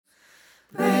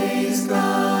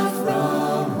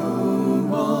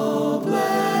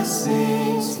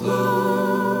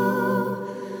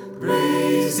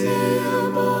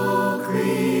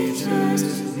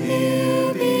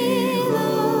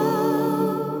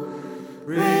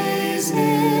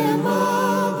him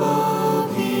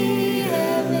above the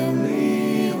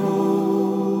heavenly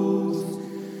hosts.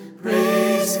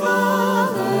 Praise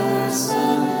Father,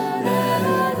 Son,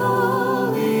 and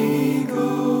Holy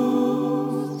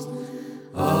Ghost.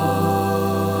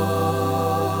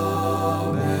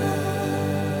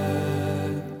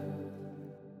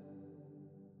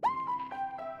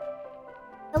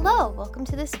 Hello, welcome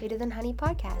to the Sweeter Than Honey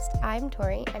podcast. I'm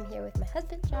Tori. I'm here with my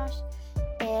husband Josh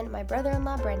and my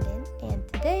brother-in-law Brendan, and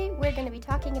today we're going to be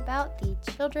talking about the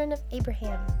children of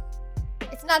Abraham.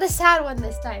 It's not a sad one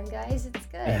this time, guys. It's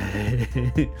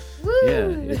good. Woo!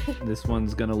 Yeah, this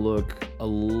one's gonna look a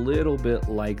little bit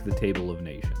like the Table of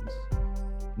Nations.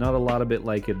 Not a lot of bit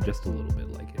like it, just a little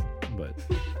bit like it. But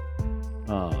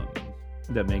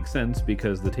that makes sense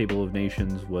because the Table of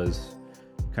Nations was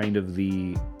kind of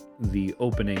the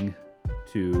opening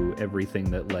to everything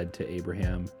that led to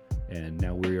Abraham, and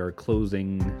now we are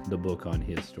closing the book on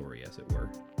his story, as it were.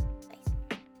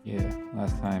 Yeah,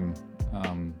 last time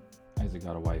Isaac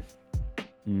got a wife.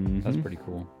 Mm-hmm. That's pretty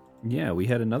cool. Yeah, we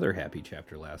had another happy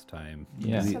chapter last time.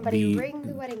 Yeah. Somebody ring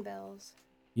the wedding bells.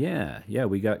 Yeah,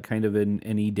 we got kind of an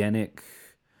Edenic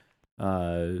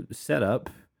setup,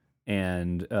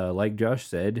 and like Josh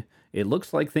said, it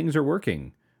looks like things are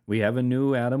working. We have a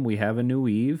new Adam, we have a new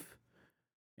Eve,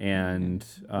 and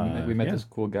we met this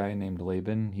cool guy named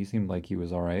Laban. He seemed like he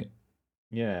was all right.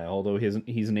 Yeah, although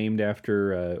he's named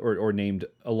after or named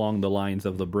along the lines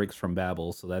of the bricks from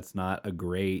Babel, so that's not a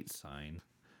great sign.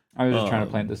 I was just trying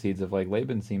to plant the seeds of like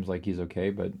Laban seems like he's okay,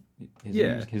 but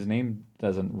his name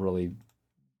doesn't really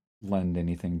lend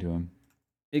anything to him.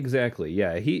 Exactly.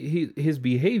 Yeah, his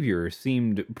behavior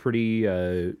seemed pretty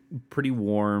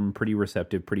warm, pretty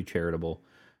receptive, pretty charitable.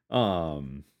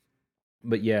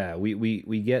 But yeah,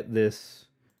 we get this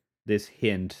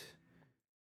hint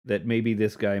that maybe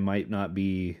this guy might not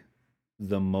be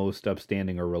the most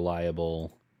upstanding or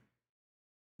reliable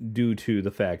due to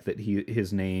the fact that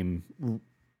his name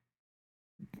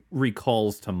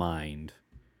recalls to mind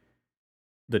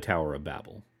the Tower of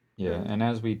Babel. Yeah, and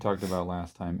as we talked about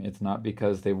last time, it's not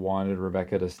because they wanted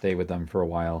Rebecca to stay with them for a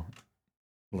while.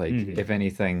 Like, if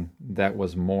anything, that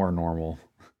was more normal.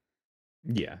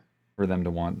 Yeah. For them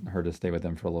to want her to stay with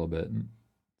them for a little bit.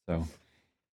 So...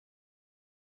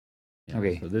 Yeah,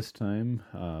 okay. So this time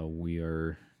we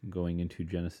are going into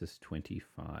Genesis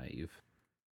 25.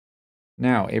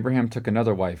 Now Abraham took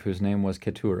another wife whose name was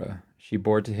Keturah. She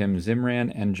bore to him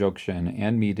Zimran and Jokshan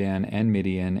and Medan and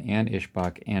Midian and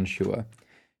Ishbak and Shua.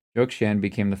 Jokshan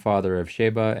became the father of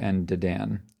Sheba and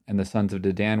Dedan, and the sons of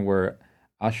Dedan were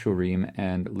Ashurim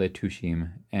and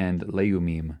Letushim and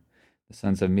Leumim. The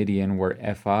sons of Midian were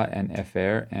Ephah and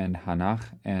Epher and Hanach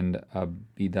and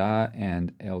Abidah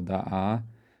and Eldaah.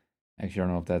 Actually, I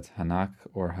don't know if that's Hanach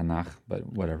or Hanach,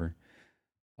 but whatever.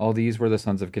 All these were the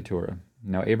sons of Keturah.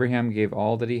 Now Abraham gave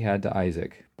all that he had to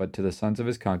Isaac, but to the sons of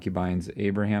his concubines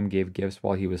Abraham gave gifts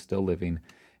while he was still living,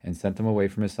 and sent them away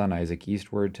from his son Isaac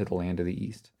eastward to the land of the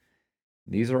east.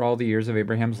 These are all the years of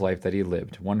Abraham's life that he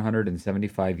lived,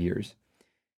 175 years.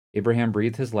 Abraham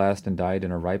breathed his last and died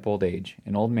in a ripe old age,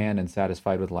 an old man and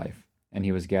satisfied with life, and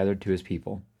he was gathered to his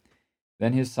people.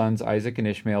 Then his sons Isaac and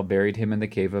Ishmael buried him in the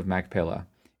cave of Machpelah,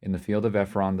 in the field of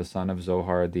Ephron the son of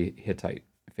Zohar the Hittite,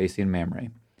 facing Mamre.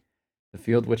 The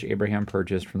field which Abraham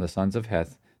purchased from the sons of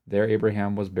Heth, there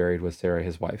Abraham was buried with Sarah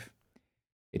his wife.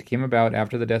 It came about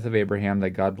after the death of Abraham that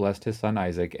God blessed his son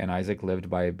Isaac, and Isaac lived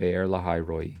by Beer Lahai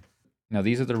Roi. Now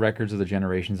these are the records of the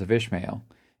generations of Ishmael,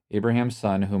 Abraham's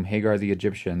son, whom Hagar the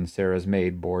Egyptian, Sarah's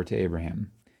maid, bore to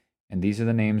Abraham. And these are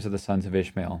the names of the sons of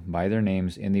Ishmael, by their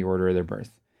names in the order of their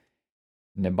birth.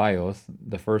 Nebaioth,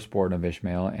 the firstborn of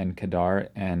Ishmael, and Kedar,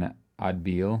 and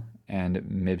Adbeel, and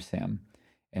Mibsam,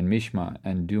 and Mishma,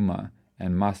 and Duma,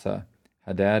 and Massa,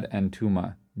 Hadad, and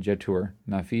Tuma, Jetur,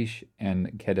 Naphish,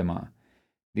 and Kedemah.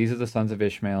 These are the sons of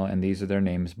Ishmael, and these are their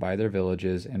names by their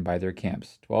villages and by their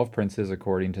camps, 12 princes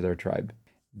according to their tribe.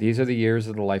 These are the years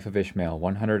of the life of Ishmael,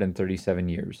 137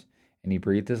 years, and he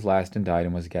breathed his last and died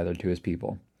and was gathered to his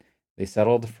people. They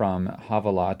settled from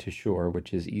Havilah to Shur,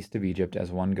 which is east of Egypt, as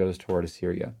one goes toward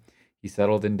Assyria. He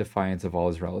settled in defiance of all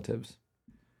his relatives.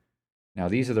 Now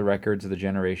these are the records of the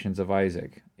generations of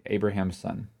Isaac, Abraham's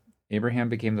son. Abraham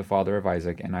became the father of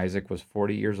Isaac, and Isaac was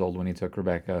 40 years old when he took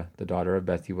Rebekah, the daughter of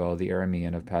Bethuel the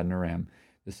Aramean of Paddan Aram,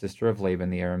 the sister of Laban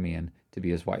the Aramean, to be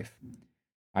his wife.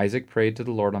 Isaac prayed to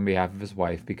the Lord on behalf of his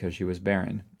wife because she was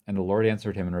barren, and the Lord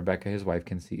answered him, and Rebekah his wife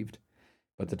conceived.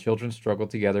 But the children struggled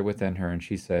together within her, and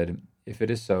she said, "If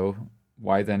it is so,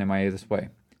 why then am I this way?"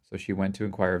 So she went to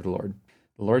inquire of the Lord.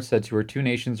 The Lord said to her, 2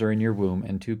 nations are in your womb,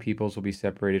 and 2 peoples will be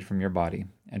separated from your body,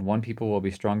 and 1 people will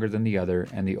be stronger than the other,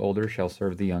 and the older shall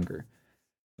serve the younger.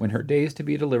 When her days to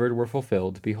be delivered were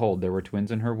fulfilled, behold, there were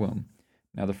twins in her womb.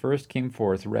 Now the first came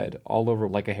forth red, all over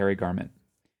like a hairy garment,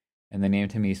 and they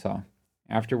named him Esau.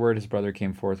 Afterward his brother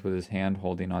came forth with his hand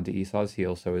holding onto Esau's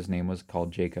heel, so his name was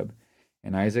called Jacob.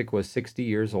 And Isaac was 60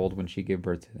 years old when she gave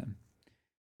birth to them.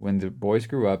 When the boys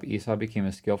grew up, Esau became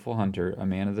a skillful hunter, a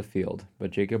man of the field,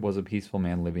 but Jacob was a peaceful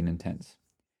man living in tents.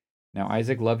 Now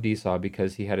Isaac loved Esau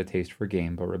because he had a taste for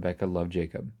game, but Rebekah loved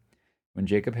Jacob. When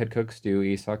Jacob had cooked stew,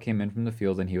 Esau came in from the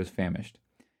field, and he was famished.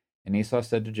 And Esau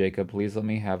said to Jacob, Please let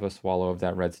me have a swallow of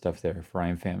that red stuff there, for I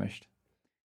am famished.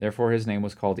 Therefore his name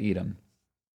was called Edom.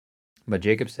 But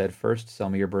Jacob said, First sell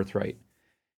me your birthright.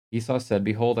 Esau said,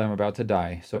 Behold, I am about to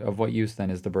die, so of what use then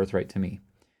is the birthright to me?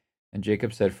 And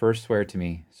Jacob said, First swear to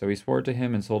me. So he swore to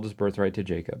him and sold his birthright to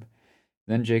Jacob.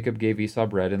 Then Jacob gave Esau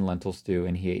bread and lentil stew,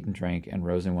 and he ate and drank, and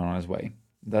rose and went on his way.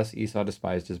 Thus Esau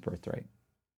despised his birthright.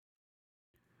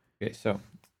 Okay, so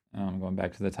going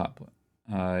back to the top.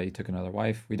 He took another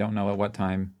wife. We don't know at what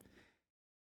time.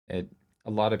 A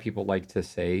lot of people like to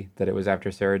say that it was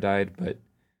after Sarah died, but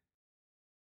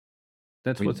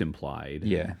That's what's implied.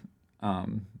 yeah.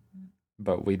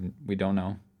 But we don't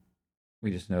know.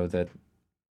 We just know that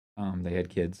they had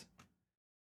kids.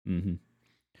 Mm-hmm.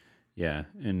 Yeah,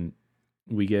 and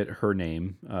we get her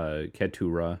name,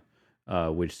 Keturah,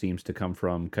 which seems to come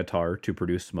from Qatar, to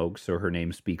produce smoke. So her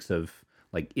name speaks of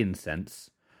like incense.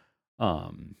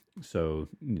 So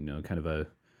kind of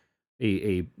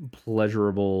a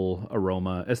pleasurable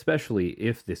aroma, especially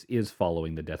if this is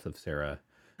following the death of Sarah.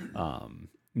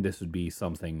 This would be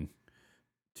something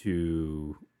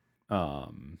to,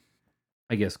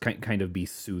 I guess, kind of be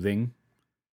soothing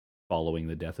following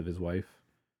the death of his wife.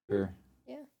 Sure.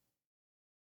 Yeah.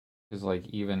 Because like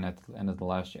even at the end of the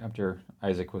last chapter,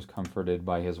 Isaac was comforted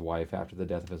by his wife after the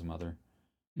death of his mother.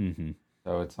 Mm-hmm.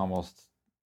 So it's almost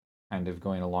kind of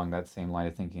going along that same line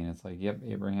of thinking. It's like, yep,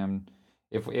 Abraham.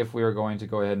 If we were going to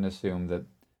go ahead and assume that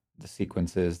the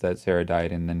sequence is that Sarah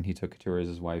died and then he took Keturah as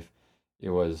his wife, it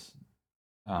was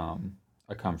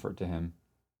a comfort to him.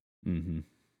 Mm-hmm.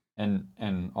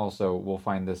 And also we'll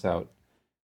find this out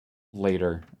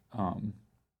later.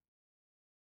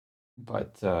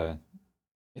 But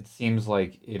it seems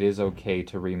like it is okay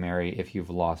to remarry if you've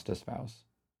lost a spouse.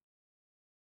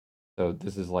 So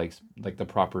this is like the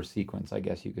proper sequence, I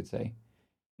guess you could say.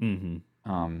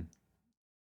 Mm-hmm.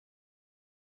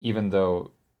 Even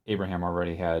though Abraham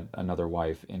already had another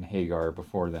wife in Hagar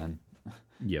before then.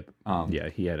 Yep. Yeah,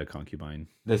 he had a concubine.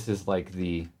 This is like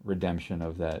the redemption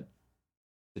of that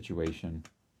situation.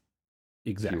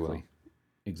 Exactly.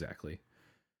 Exactly.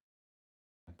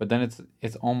 But then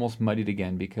it's almost muddied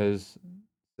again because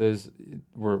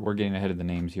we're getting ahead of the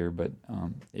names here, but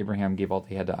Abraham gave all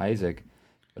he had to Isaac,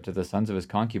 but to the sons of his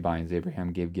concubines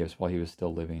Abraham gave gifts while he was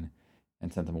still living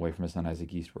and sent them away from his son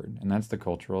Isaac eastward. And that's the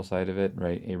cultural side of it,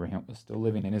 right? Abraham was still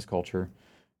living in his culture.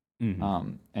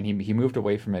 Mm-hmm. And he moved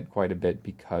away from it quite a bit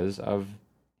because of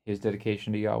his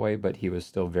dedication to Yahweh, but he was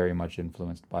still very much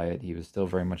influenced by it. He was still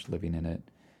very much living in it.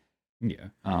 Yeah.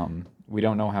 We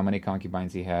don't know how many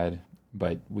concubines he had,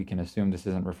 but we can assume this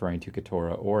isn't referring to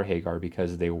Keturah or Hagar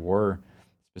because they were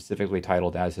specifically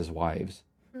titled as his wives.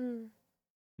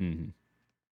 Mm-hmm.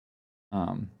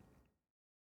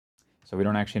 So we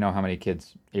don't actually know how many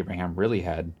kids Abraham really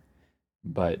had,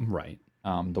 but Right.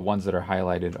 The ones that are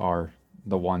highlighted are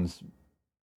the ones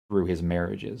through his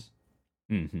marriages,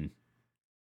 Mm-hmm.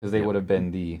 because they Yep. would have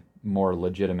been the more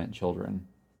legitimate children.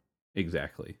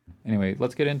 Exactly. Anyway,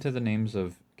 let's get into the names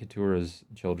of Keturah's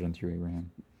children through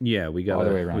Abraham. Yeah, we got All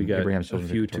the way around. we got Abraham's a children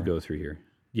to few to Keturah. go through here.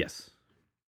 Yes.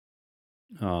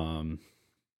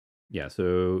 Yeah,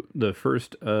 so the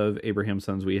first of Abraham's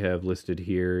sons we have listed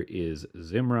here is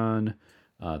Zimran.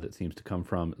 That seems to come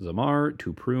from Zamar,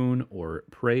 to prune or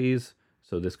praise.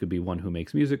 So this could be one who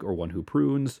makes music or one who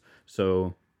prunes.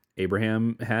 So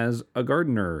Abraham has a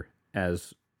gardener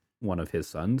as one of his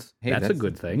sons. Hey, that's a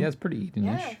good thing. Yeah, it's pretty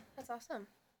Edenish. Yeah, that's awesome.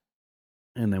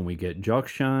 And then we get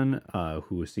Jokshan,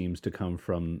 who seems to come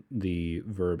from the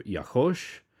verb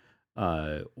yachosh,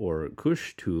 or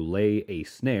kush, to lay a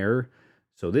snare.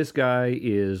 So this guy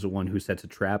is one who sets a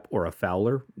trap or a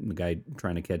fowler, the guy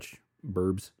trying to catch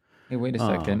burbs. Hey, wait a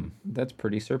second. That's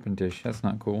pretty serpentish. That's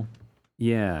not cool.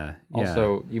 Yeah.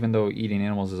 Also, even though eating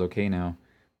animals is okay now,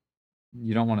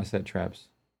 you don't want to set traps.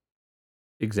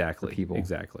 Exactly. for people.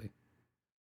 Exactly.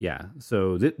 Yeah.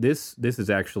 So this is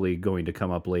actually going to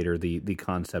come up later. The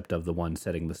concept of the one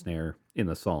setting the snare in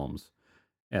the Psalms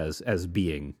as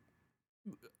being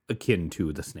akin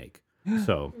to the snake.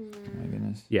 So Oh my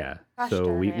goodness. yeah. Gosh So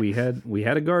darn we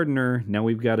had a gardener. Now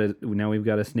we've got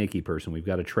a snaky person. We've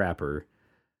got a trapper.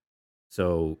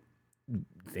 So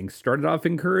things started off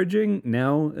encouraging.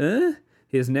 Now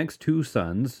his next two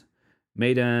sons,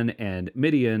 Medan and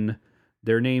Midian,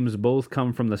 their names both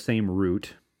come from the same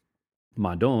root,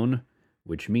 Madon,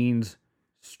 which means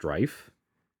strife,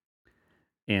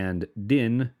 and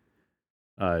Din,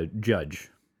 judge.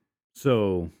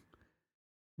 So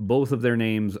both of their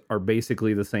names are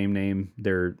basically the same name.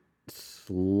 They're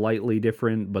slightly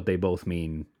different, but they both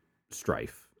mean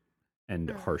strife and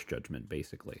harsh judgment,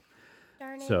 basically.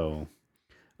 Darn it. So,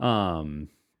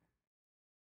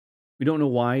 we don't know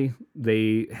why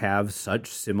they have such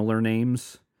similar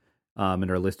names, and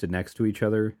are listed next to each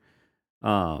other.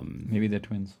 Maybe they're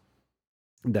twins.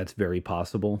 That's very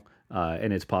possible,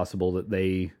 and it's possible that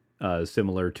they,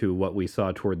 similar to what we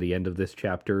saw toward the end of this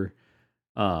chapter,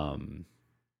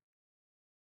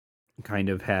 kind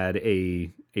of had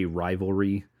a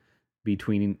rivalry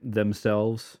between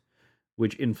themselves,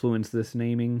 which influenced this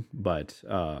naming. But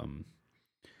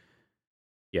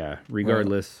yeah,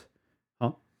 regardless,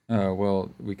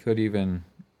 Well, we could even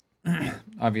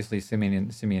obviously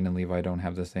Simeon and Levi don't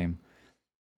have the same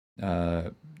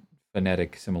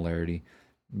phonetic similarity,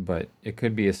 but it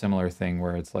could be a similar thing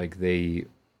where it's like they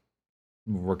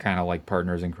were kind of like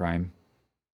partners in crime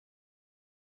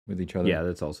with each other. yeah,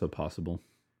 that's also possible.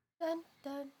 Dun,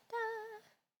 dun,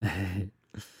 dun.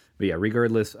 But yeah,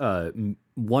 regardless,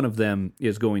 one of them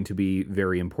is going to be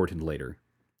very important later.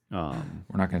 We're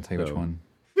not going to tell you which so- one.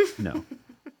 No,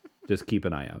 just keep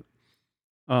an eye out.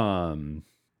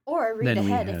 Or read Then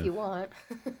we ahead if have- you want.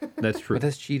 That's true. But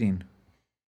that's cheating.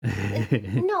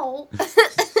 No.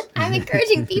 I'm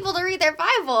encouraging people to read their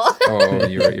Bible. Oh,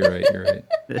 you're right.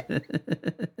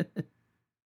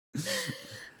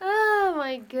 Oh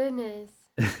my goodness.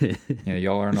 Yeah,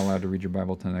 y'all aren't allowed to read your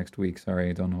Bible till next week. Sorry,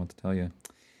 I don't know what to tell you.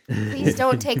 Please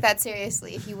don't take that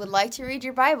seriously. If you would like to read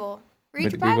your Bible,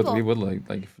 read your Bible. We would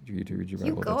like you to read your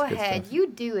Bible. You go That's good ahead. stuff. You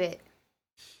do it.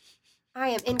 I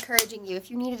am encouraging you.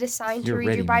 If you needed a sign to You're read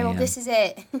ready, your Bible, man. this is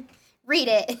it. Read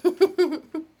it.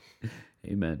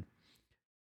 Amen.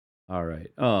 All right.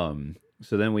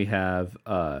 So then we have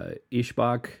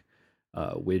Ishbak,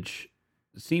 which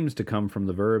seems to come from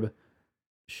the verb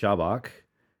shabak,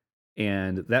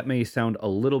 and that may sound a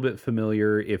little bit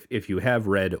familiar if you have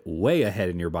read way ahead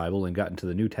in your Bible and gotten to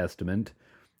the New Testament,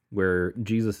 where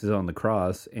Jesus is on the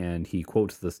cross and he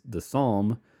quotes the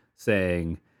psalm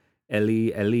saying,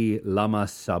 "Eli, Eli, lama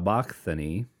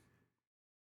sabachthani."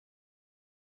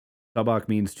 Sabach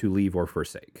means to leave or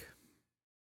forsake.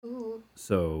 Ooh.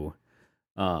 So,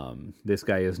 this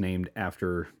guy is named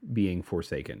after being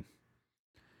forsaken.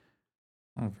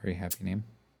 Not a very happy name.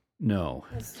 No,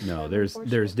 That's no. very There's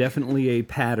unfortunate. definitely a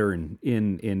pattern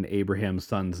in Abraham's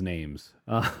sons' names,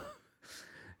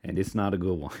 and it's not a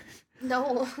good one.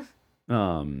 No.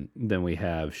 Then we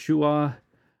have Shua.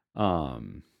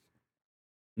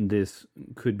 This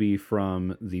could be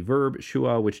from the verb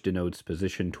shua, which denotes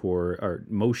position toward or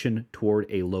motion toward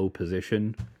a low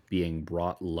position, being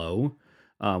brought low.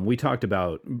 We talked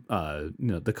about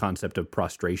the concept of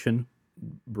prostration,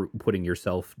 putting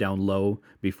yourself down low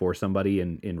before somebody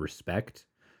in respect.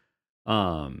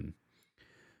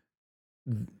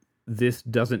 This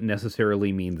doesn't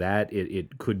necessarily mean that.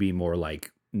 It could be more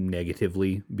like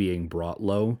negatively being brought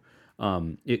low.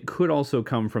 It could also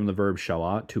come from the verb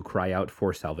shawa, to cry out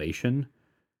for salvation,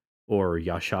 or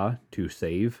yasha, to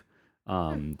save.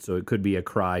 So it could be a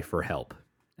cry for help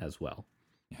as well.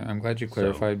 Yeah, I'm glad you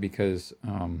clarified because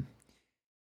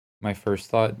my first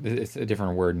thought, it's a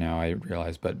different word now, I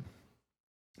realize, but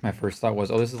my first thought was,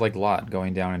 this is like Lot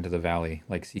going down into the valley,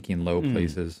 like seeking low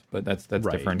places. But that's Right,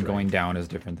 different. right. Going down is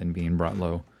different than being brought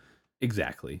low.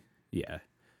 Exactly. Yeah.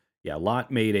 Yeah, Lot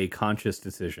made a conscious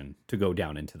decision to go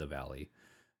down into the valley.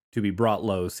 To be brought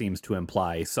low seems to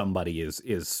imply somebody is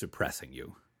suppressing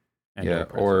you. And Yeah,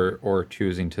 oppressing or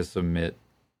choosing to submit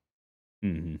you.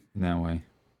 Mhm. in that way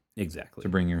Exactly. to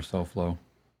bring yourself low.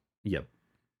 Yep.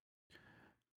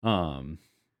 And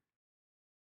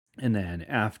then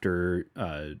after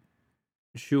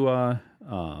Shua,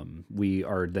 we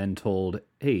are then told,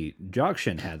 hey,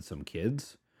 Jokshan had some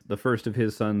kids. The first of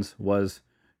his sons was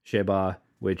Sheba,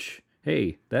 which,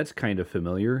 hey, that's kind of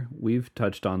familiar. We've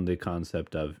touched on the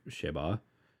concept of Sheba.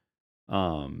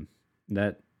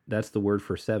 That's the word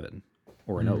for 7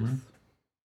 or an Mhm. oath.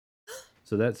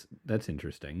 So that's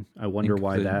interesting. I wonder Think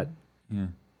why the- that. Yeah.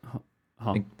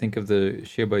 Huh. Think of the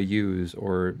Sheba Yus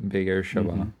or Beger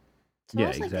Sheba. Mhm. It's Yeah,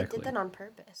 almost like exactly. they did that on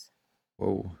purpose.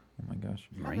 Whoa. Oh my gosh.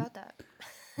 How Right? about that?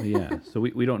 Yeah. So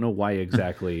we don't know why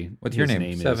exactly. What's your his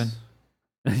name? 7. is.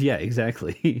 Yeah,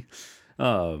 exactly.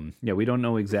 Yeah, we don't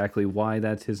know exactly why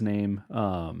that's his name.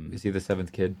 Is he the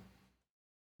seventh kid?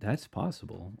 That's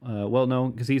possible. Well, no,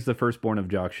 because he's the firstborn of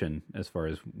Jokshan, as far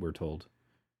as we're told.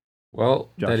 Well,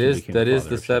 Jokshan became that the is father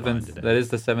the of Sheba and seventh. Dedan. That is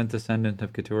the seventh descendant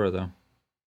of Keturah, though.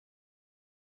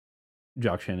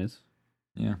 Jokshan is.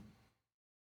 Yeah.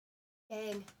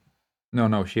 Dang.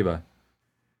 No, Sheba.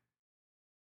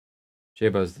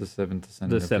 Sheba is the seventh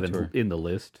descendant The of seventh Keturah. in the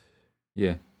list.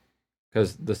 Yeah,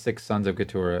 because the 6 sons of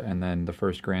Keturah and then the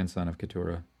first grandson of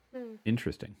Keturah. Hmm.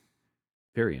 Interesting.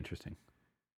 Very interesting.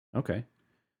 Okay.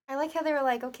 I like how they were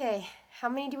like, okay, how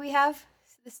many do we have?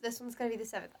 This one's gonna be the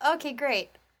 7th. Okay, great.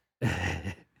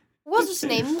 We'll just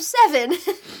name them 7.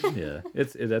 Yeah,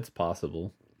 that's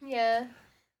possible. Yeah.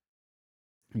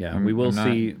 Yeah, I'm- we will I'm not-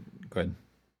 see. Go ahead.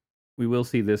 We will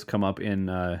see this come up in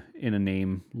a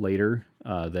name later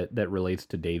that relates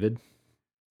to David.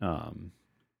 Her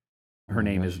my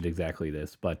name gosh. isn't exactly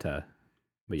this, but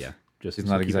yeah, just She's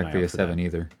so not keep an eye exactly out a for 7 that.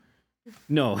 either.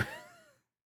 No,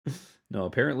 no.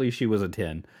 Apparently, she was a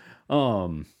 10. A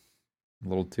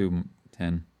little too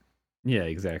 10. Yeah,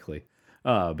 exactly.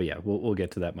 But yeah, we'll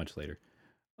get to that much later.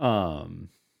 And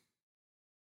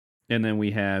then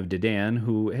we have Dedan,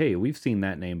 who, hey, we've seen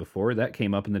that name before. That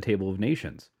came up in the Table of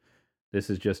Nations. This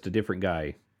is just a different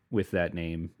guy with that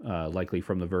name, likely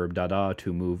from the verb dada,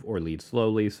 to move or lead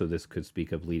slowly. So this could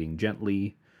speak of leading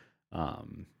gently,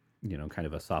 kind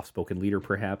of a soft-spoken leader,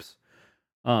 perhaps.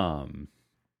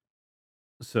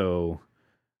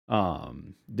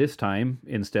 This time,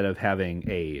 instead of having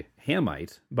a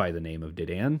Hamite by the name of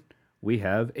Dedan, we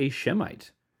have a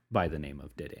Shemite by the name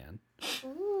of Dedan.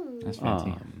 Ooh. That's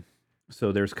fancy.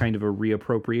 So there's kind of a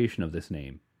reappropriation of this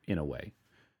name in a way.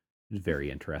 It's very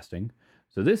interesting.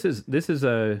 So this is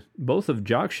both of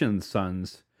Jokshan's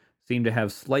sons seem to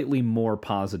have slightly more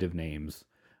positive names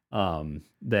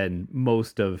than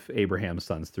most of Abraham's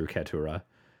sons through Keturah.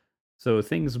 So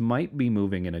things might be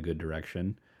moving in a good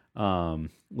direction.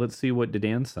 Let's see what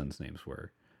Dedan's sons' names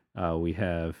were. We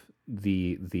have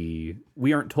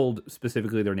we aren't told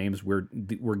specifically their names. We're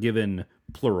given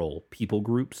plural people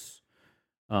groups.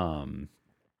 The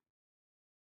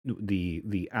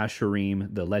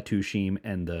Ashurim, the Letushim,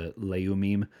 and the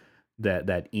Leumim.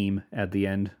 That im at the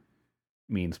end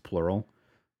means plural.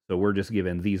 So we're just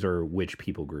given these are which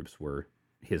people groups were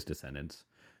his descendants.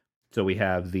 So we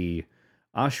have the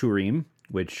Ashurim,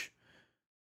 which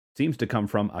seems to come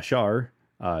from Ashar,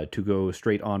 to go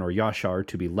straight on, or Yashar,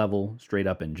 to be level, straight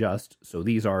up, and just. So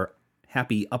these are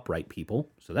happy, upright people.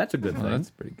 So that's a good Oh, thing.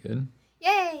 that's pretty good.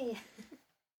 Yay!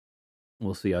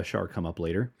 We'll see Ashar come up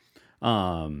later.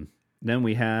 Then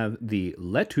we have the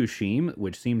Letushim,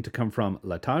 which seem to come from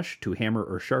Latash, to hammer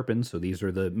or sharpen. So these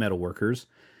are the metal workers.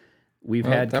 We've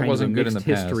Well, had that kind of a wasn't good in mixed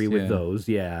the past, history with yeah. those.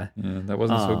 Yeah. Yeah, that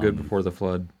wasn't so good Um, before the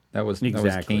flood. That was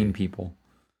exactly. Cain people.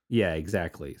 Yeah,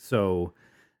 exactly. So,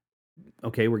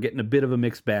 okay, we're getting a bit of a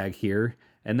mixed bag here.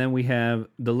 And then we have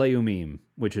the Leumim,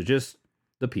 which is just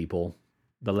the people,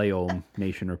 the Leom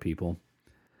nation or people.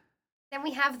 Then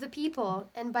we have the people,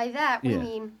 and by that we Yeah.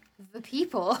 mean the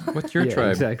people. What's your Yeah,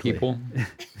 tribe, exactly. people?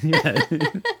 Yeah,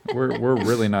 We're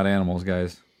really not animals,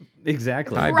 guys.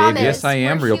 exactly. Hi, Promise, babe. Yes, I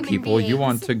am we're real human people. You beings.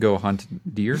 want to go hunt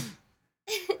deer?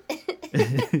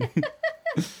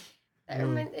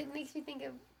 It makes me think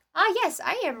of. Yes,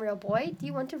 I am real boy. Do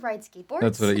you want to ride skateboards?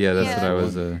 That's what. Yeah, that's what I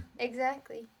was.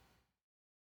 Exactly.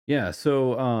 Yeah,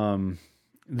 so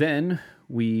then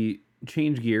we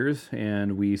change gears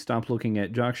and we stop looking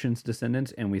at Jokshan's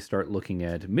descendants and we start looking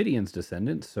at Midian's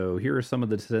descendants. So here are some of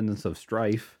the descendants of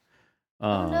strife.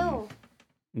 Oh no.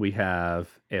 We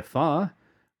have Ephah,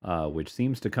 which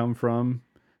seems to come from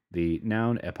the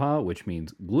noun epa, which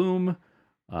means gloom.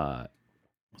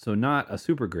 So not a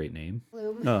super great name.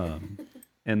 Bloom.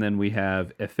 And then we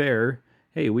have Efer.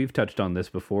 Hey, we've touched on this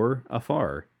before.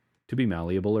 Afar, to be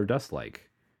malleable or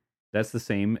dust-like. That's the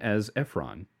same as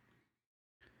Ephron.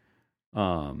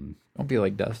 Don't be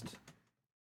like dust.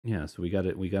 Yeah, so we got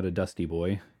it. We got a dusty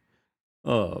boy.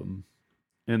 And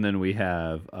then we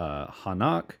have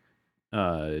Hanak,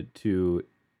 to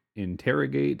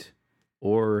interrogate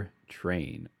or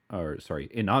train, or sorry,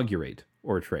 inaugurate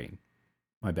or train.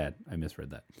 My bad, I misread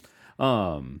that.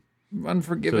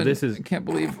 Unforgiven. So this is- I can't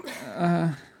believe.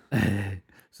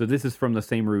 So this is from the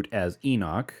same root as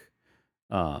Enoch.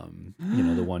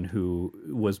 The one who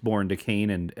was born to Cain,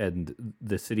 and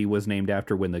the city was named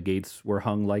after when the gates were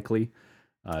hung, likely,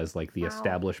 as like the Wow.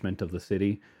 establishment of the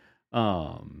city.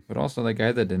 But also the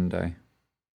guy that didn't die.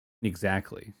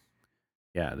 Exactly.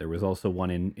 Yeah, there was also one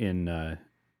in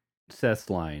Seth's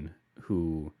line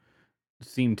who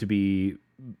seemed to be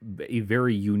a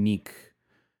very unique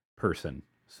person.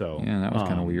 So Yeah, that was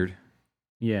kind of weird.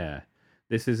 Yeah,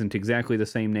 this isn't exactly the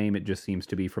same name. It just seems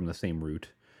to be from the same root.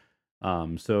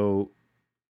 So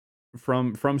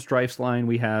from Strife's line,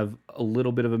 we have a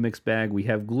little bit of a mixed bag. We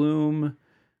have gloom,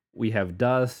 we have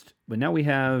dust, but now we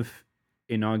have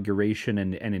inauguration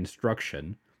and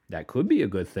instruction. That could be a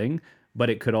good thing, but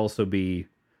it could also be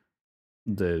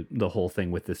the whole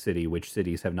thing with the city, which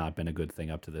cities have not been a good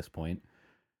thing up to this point.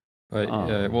 But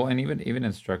well, and even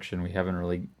instruction, we don't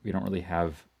really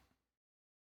have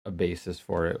a basis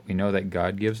for it. We know that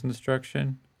God gives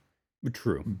instruction,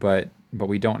 True. but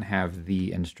we don't have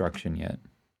the instruction yet.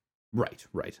 Right.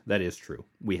 That is true.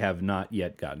 We have not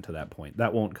yet gotten to that point.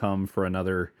 That won't come for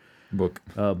another Book.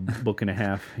 book and a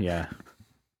half. Yeah.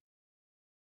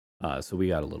 So we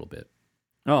got a little bit.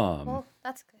 Well,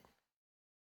 that's good.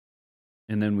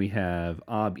 And then we have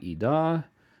Ab Ida.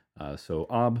 So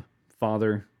Ab,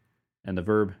 father, and the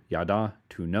verb Yada,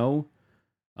 to know.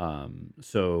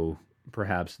 So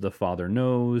perhaps the father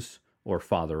knows, or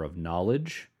father of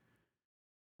knowledge.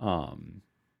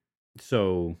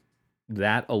 So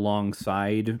that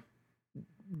alongside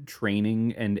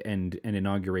training and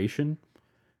inauguration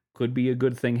could be a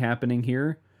good thing happening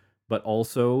here. But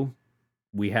also,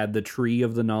 we had the tree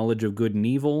of the knowledge of good and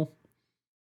evil.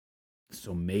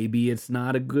 So maybe it's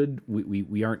not a good.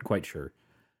 We aren't quite sure.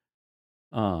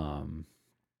 And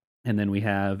then we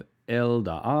have El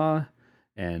Da'a,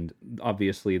 and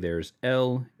obviously there's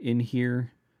El in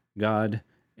here, God,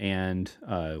 and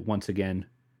once again,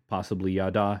 possibly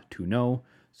Yada, to know.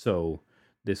 So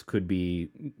this could be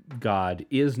God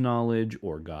is knowledge,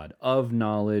 or God of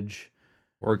knowledge.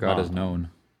 Or God is known.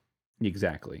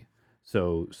 Exactly.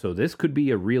 So this could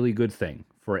be a really good thing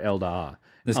for El Da'a.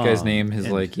 This guy's name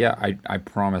is I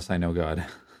promise I know God.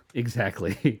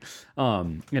 Exactly.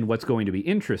 And what's going to be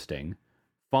interesting,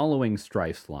 following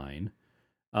Strife's line,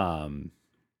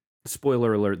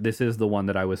 spoiler alert, this is the one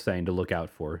that I was saying to look out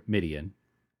for, Midian.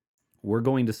 We're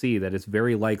going to see that it's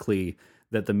very likely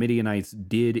that the Midianites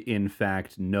did in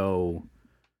fact know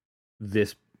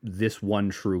this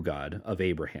one true God of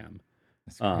Abraham.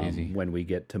 That's crazy. When we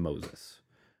get to Moses.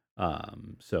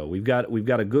 So we've got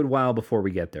a good while before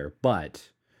we get there,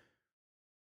 but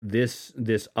this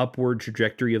upward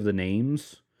trajectory of the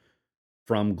names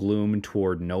from gloom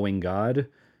toward knowing God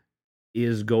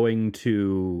is going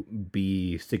to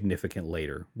be significant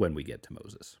later when we get to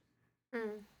Moses.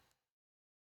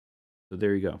 So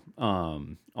there you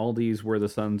go. All these were the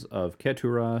sons of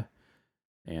Keturah,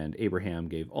 and Abraham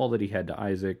gave all that he had to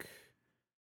Isaac.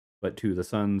 But to the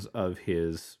sons of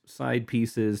his side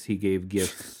pieces, he gave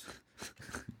gifts.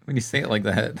 When you say it like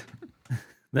that,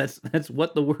 that's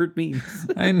what the word means.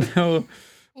 I know,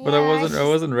 but I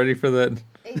wasn't ready for that.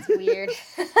 It's weird.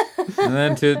 And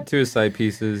then to his side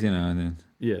pieces, and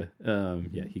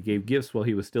then he gave gifts while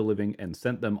he was still living and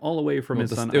sent them all away from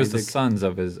his son Isaac. It was the sons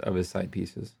of his side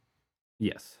pieces.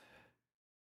 Yes.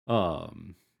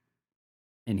 And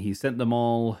he sent them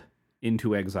all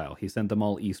into exile. He sent them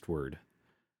all eastward.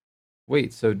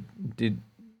 Wait, so did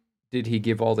he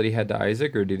give all that he had to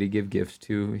Isaac, or did he give gifts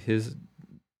to his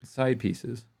side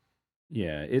pieces?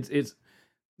 Yeah,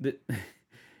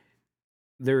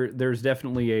 there's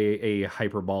definitely a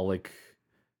hyperbolic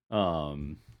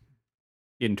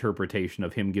interpretation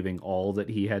of him giving all that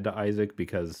he had to Isaac,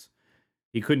 because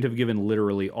he couldn't have given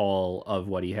literally all of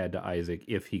what he had to Isaac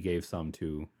if he gave some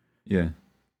to. Yeah.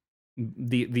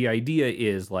 The idea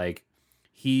is like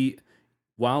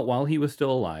while he was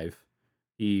still alive,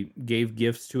 he gave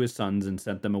gifts to his sons and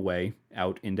sent them away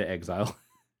out into exile,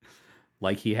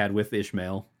 like he had with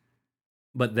Ishmael.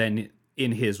 But then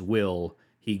in his will,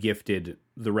 he gifted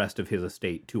the rest of his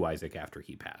estate to Isaac after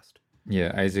he passed.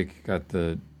 Yeah, Isaac got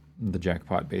the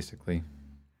jackpot, basically.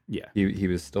 Yeah. He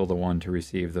was still the one to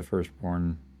receive the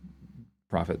firstborn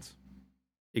profits.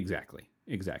 Exactly.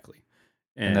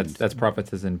 And that's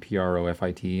profits as in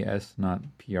PROFITS, not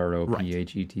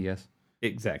PROPHETS.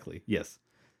 Exactly. Yes.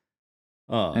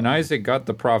 And Isaac got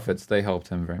the profits. They helped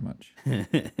him very much.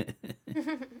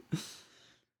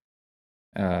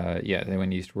 They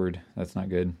went eastward. That's not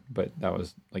good. But that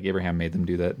was like Abraham made them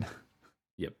do that.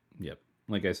 Yep.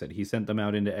 Like I said, he sent them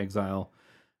out into exile.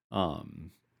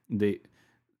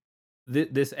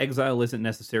 This exile isn't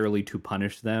necessarily to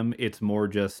punish them. It's more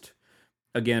just,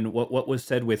 again, what was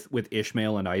said with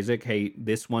Ishmael and Isaac. Hey,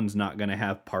 this one's not going to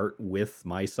have part with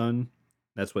my son.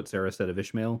 That's what Sarah said of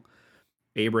Ishmael.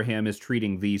 Abraham is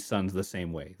treating these sons the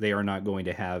same way. They are not going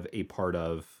to have a part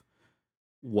of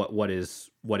what is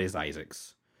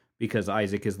Isaac's, because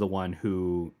Isaac is the one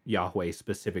who Yahweh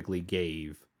specifically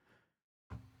gave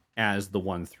as the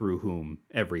one through whom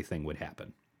everything would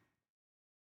happen.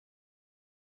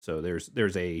 So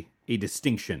there's a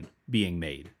distinction being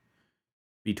made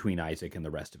between Isaac and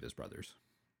the rest of his brothers.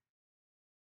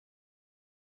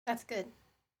 That's good.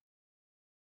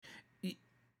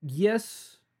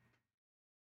 Yes,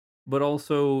 but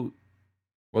also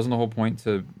Wasn't the whole point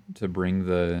to bring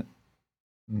the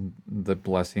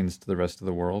blessings to the rest of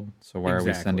the world? So why are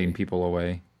we sending Exactly. people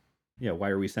away? Yeah, why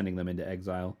are we sending them into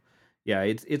exile? Yeah,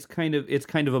 it's kind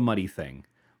of a muddy thing.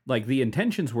 Like, the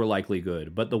intentions were likely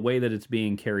good, but the way that it's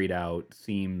being carried out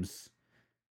seems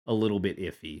a little bit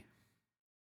iffy.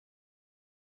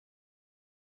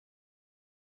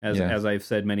 As Yeah. as I've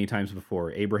said many times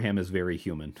before, Abraham is very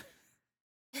human.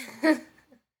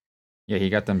 Yeah, he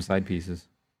got them side pieces.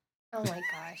 Oh my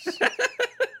gosh.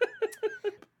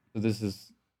 So this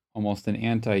is almost an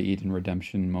anti-Eden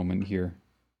redemption moment here.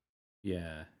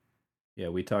 Yeah. Yeah,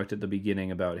 we talked at the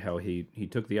beginning about how he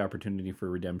took the opportunity for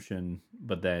redemption,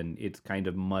 but then it's kind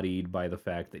of muddied by the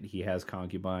fact that he has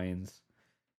concubines.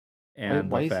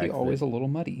 And Why the is he fact always that, a little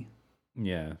muddy?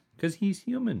 yeah, because he's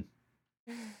human.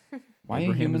 Why Abraham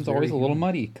are is humans very always a little human.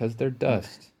 muddy? Because they're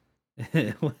dust.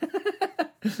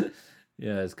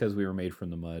 Yeah, it's because we were made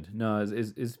from the mud. No,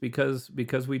 it's because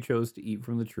we chose to eat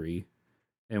from the tree,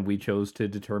 and we chose to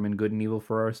determine good and evil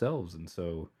for ourselves. And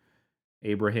so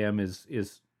Abraham is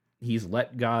he's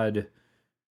let God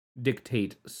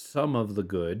dictate some of the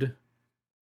good,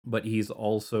 but he's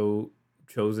also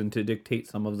chosen to dictate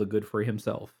some of the good for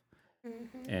himself.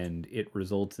 Mhm. And it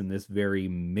results in this very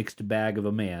mixed bag of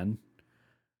a man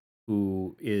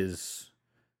who is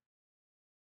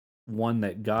one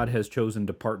that God has chosen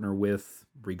to partner with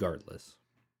regardless.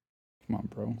 Come on,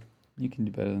 bro. You can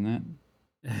do better than that.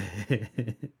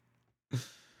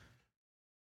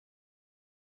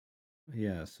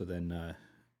 Yeah, so then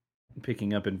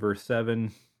picking up in verse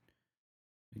 7,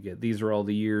 we get, these are all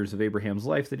the years of Abraham's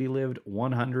life that he lived,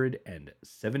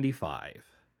 175.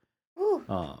 Ooh,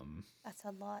 Um, that's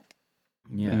a lot.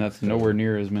 yeah, And that's so- nowhere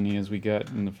near as many as we got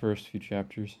in the first few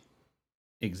chapters.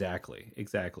 Exactly.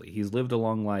 He's lived a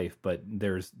long life, but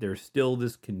there's still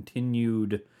this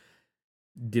continued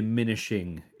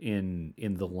diminishing in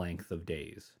the length of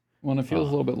days. Well, and it feels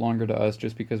a little bit longer to us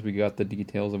just because we got the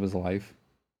details of his life.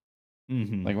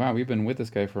 Mm-hmm. Like, wow, we've been with this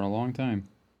guy for a long time.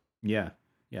 Yeah,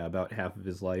 about half of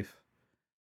his life.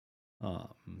 Which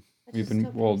We've is been,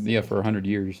 still well, pretty yeah, for 100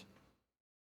 years.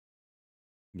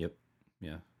 Yep.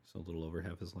 Yeah, so a little over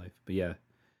half his life. But yeah.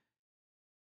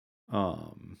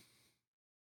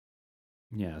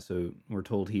 Yeah, so we're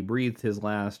told he breathed his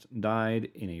last, died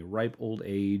in a ripe old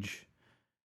age,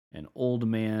 an old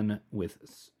man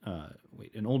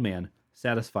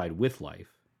satisfied with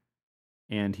life,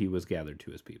 and he was gathered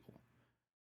to his people.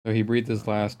 So he breathed his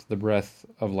last, the breath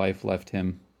of life left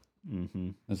him.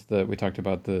 Mm-hmm. We talked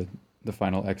about the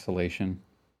final exhalation.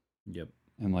 Yep.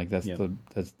 And like that's Yep.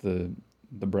 the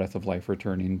breath of life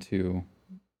returning to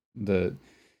the,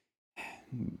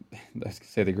 I was gonna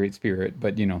say the Great Spirit,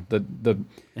 but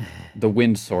the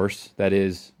wind source that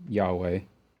is Yahweh,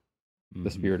 Mm-hmm.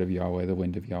 the Spirit of Yahweh, the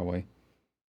wind of Yahweh,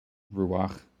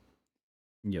 Ruach.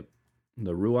 Yep.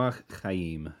 The Ruach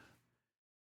Chaim,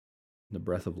 the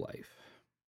breath of life.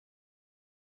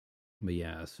 But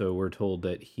yeah, so we're told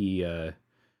that he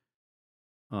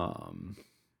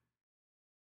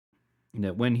that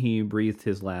when he breathed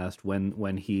his last,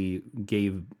 when he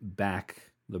gave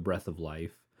back the breath of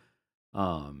life,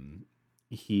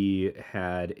 he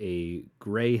had a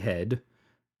gray head,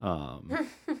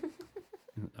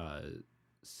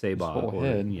 Seba, whole or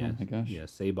head? yeah, Oh my gosh. yeah,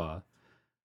 Seba,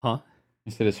 huh? I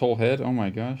said his whole head. Oh my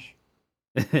gosh.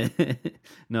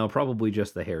 No, probably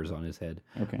just the hairs on his head.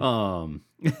 Okay.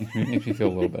 Makes me feel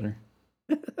a little better.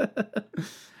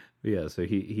 Yeah, so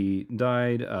he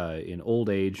died in old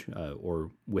age,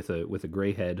 or with a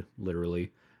gray head,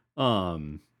 literally.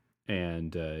 And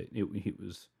he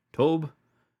was Tob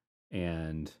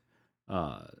and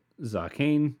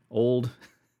Zakane, old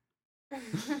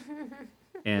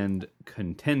and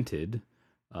contented,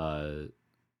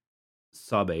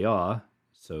 Sabeah,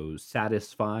 so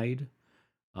satisfied.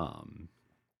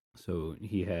 So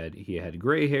he had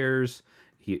gray hairs.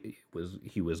 He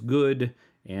was good,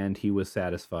 and he was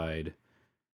satisfied,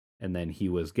 and then he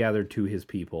was gathered to his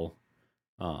people.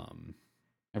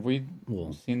 Have we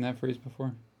Well, seen that phrase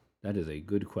before? that is a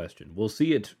good question. We'll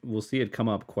see it come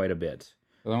up quite a bit.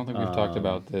 I don't think we've talked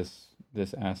about this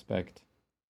aspect.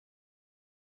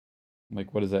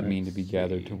 Like, what does that mean to be Let's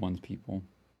gathered see. to one's people?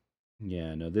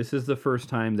 Yeah, no, this is the first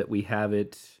time that we have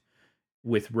it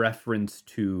with reference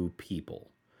to people.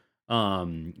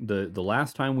 The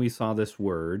last time we saw this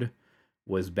word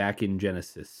was back in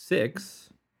Genesis 6.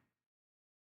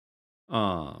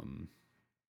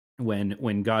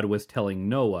 when God was telling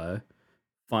Noah,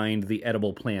 find the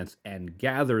edible plants and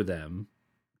gather them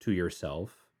to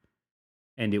yourself,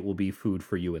 and it will be food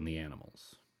for you and the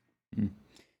animals.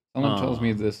 Someone tells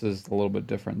me this is a little bit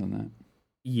different than that.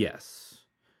 Yes.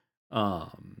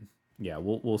 Yeah,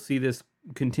 we'll see this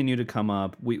continue to come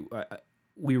up.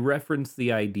 We reference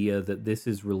the idea that this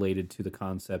is related to the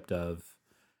concept of,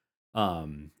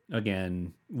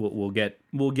 again, we'll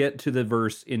get to the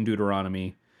verse in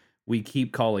Deuteronomy. We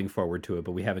keep calling forward to it,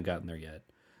 but we haven't gotten there yet.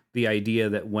 The idea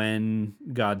that when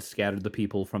God scattered the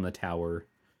people from the tower,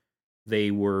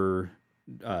 they were,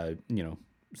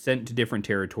 sent to different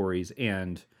territories,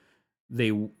 and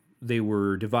they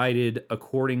were divided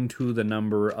according to the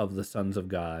number of the sons of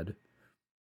God.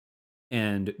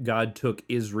 And God took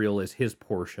Israel as his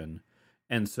portion.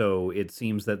 And so it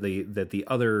seems that the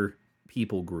other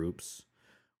people groups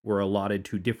were allotted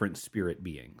to different spirit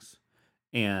beings.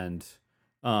 And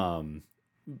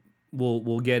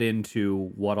we'll get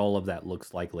into what all of that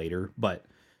looks like later. But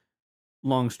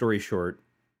long story short,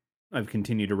 I've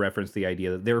continued to reference the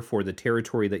idea that therefore the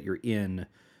territory that you're in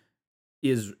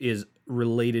is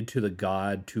related to the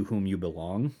God to whom you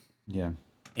belong. Yeah.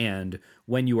 And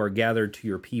when you are gathered to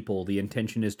your people, the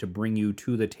intention is to bring you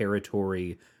to the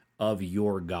territory of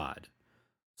your God,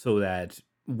 so that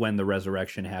when the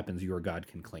resurrection happens, your God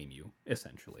can claim you,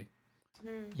 essentially.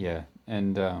 Yeah,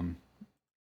 and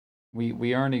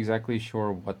we aren't exactly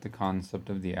sure what the concept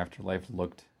of the afterlife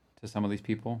looked to some of these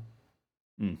people.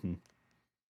 Mm-hmm.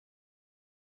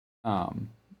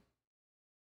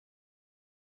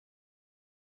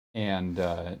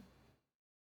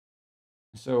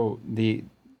 So the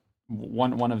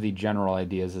one of the general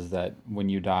ideas is that when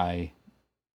you die,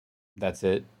 that's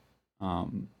it,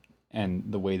 and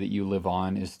the way that you live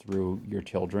on is through your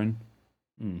children.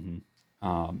 Mm-hmm.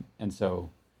 And so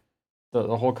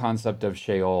the whole concept of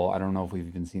Sheol, I don't know if we've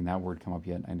even seen that word come up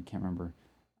yet. I can't remember.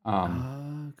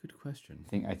 Good question.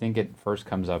 I think it first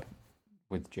comes up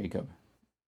with Jacob.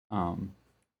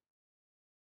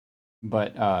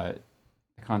 But the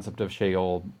concept of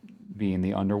Sheol being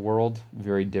the underworld,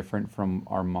 very different from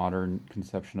our modern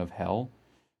conception of hell.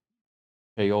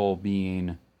 Sheol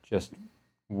being just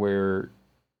where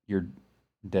your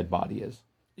dead body is.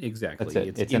 Exactly. That's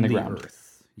it. It's in the ground.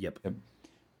 Earth. Yep.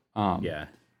 Yeah.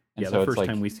 And so the it's first like,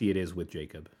 time we see it is with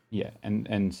Jacob. Yeah,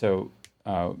 and so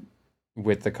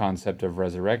with the concept of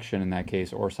resurrection in that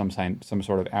case, or some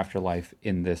sort of afterlife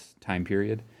in this time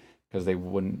period, because they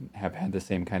wouldn't have had the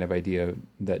same kind of idea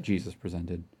that Jesus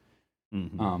presented.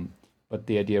 Mm-hmm. But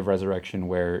the idea of resurrection,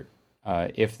 where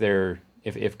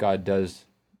if God does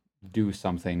do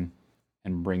something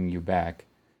and bring you back,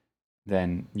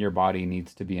 then your body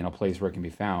needs to be in a place where it can be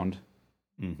found,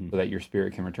 so that your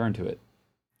spirit can return to it.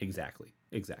 Exactly.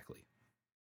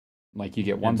 Like you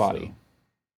get one body.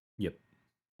 Yep.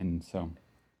 And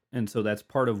so that's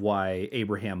part of why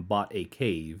Abraham bought a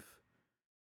cave,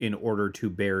 in order to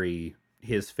bury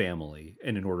his family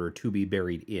and in order to be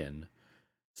buried in,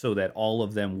 so that all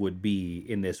of them would be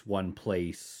in this one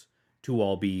place to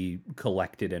all be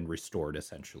collected and restored,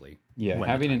 essentially. Yeah,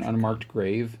 having an unmarked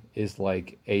grave is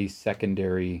like a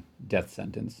secondary death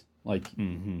sentence. Like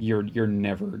you're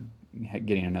never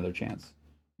getting another chance.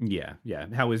 Yeah.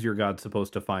 How is your God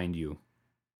supposed to find you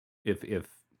if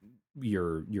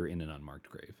you're in an unmarked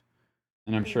grave?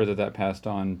 And I'm sure that passed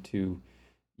on to,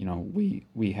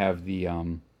 we have the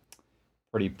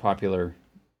pretty popular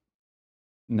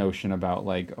notion about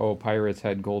like, oh, pirates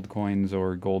had gold coins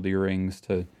or gold earrings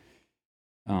to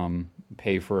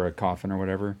pay for a coffin or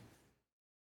whatever.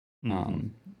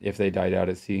 If they died out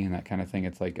at sea and that kind of thing.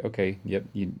 It's like, okay, yep,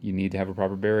 you need to have a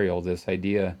proper burial. This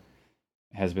idea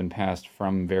has been passed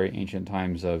from very ancient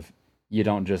times of you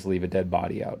don't just leave a dead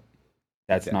body out.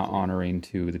 That's not honoring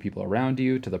to the people around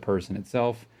you, to the person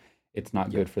itself. It's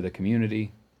not good for the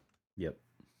community. Yep.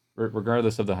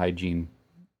 Regardless of the hygiene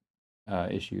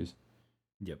issues.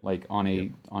 Yep. Like on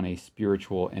a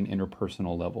spiritual and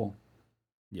interpersonal level.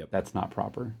 Yep. That's not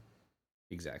proper.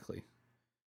 Exactly.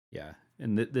 Yeah.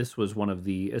 And this was one of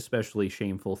the especially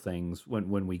shameful things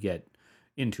when we get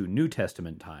into New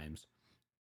Testament times.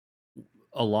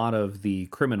 A lot of the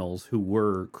criminals who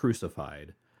were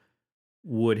crucified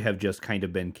would have just kind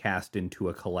of been cast into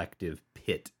a collective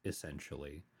pit,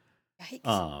 essentially.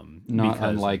 Yikes. Not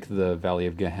unlike the Valley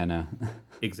of Gehenna.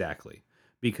 Exactly.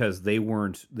 Because they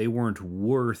weren't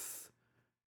worth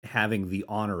having the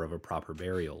honor of a proper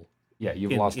burial. Yeah,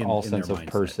 you've lost all sense of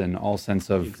person, all sense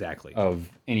of of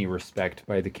any respect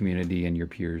by the community and your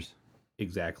peers.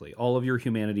 Exactly. All of your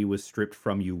humanity was stripped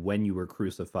from you when you were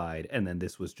crucified, and then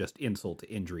this was just insult to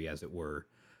injury, as it were.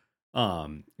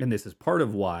 And this is part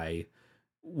of why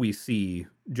we see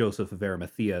Joseph of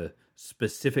Arimathea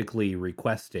specifically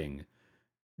requesting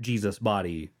Jesus'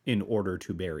 body in order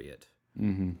to bury it.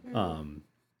 Mm-hmm.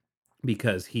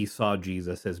 Because he saw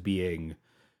Jesus as being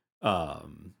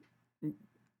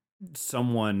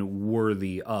someone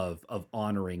worthy of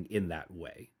honoring in that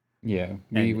way. Yeah,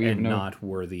 We have no, not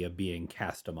worthy of being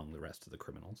cast among the rest of the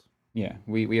criminals. yeah,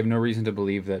 we have no reason to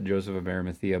believe that Joseph of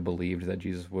Arimathea believed that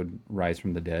Jesus would rise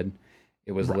from the dead.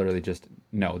 It was literally just,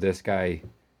 no, this guy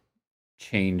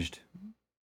changed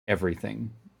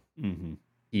everything. Mm-hmm.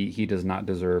 He does not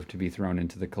deserve to be thrown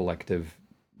into the collective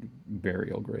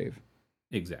burial grave.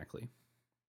 Exactly.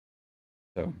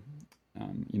 So,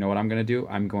 you know what I'm going to do?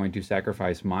 I'm going to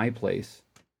sacrifice my place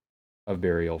of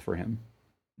burial for him.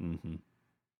 Mm-hmm.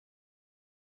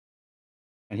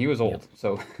 And he was old,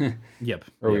 so Yep.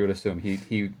 or we would assume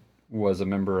he was a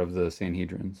member of the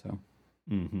Sanhedrin. So,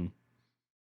 Mm-hmm.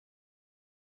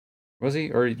 was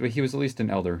he? Or he was at least an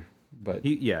elder. But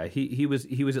He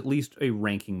was at least a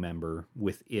ranking member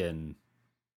within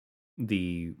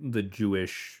the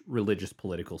Jewish religious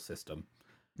political system.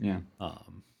 yeah.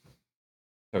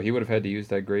 So he would have had to use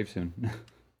that grave soon.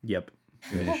 Yep.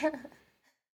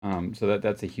 So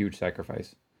that's a huge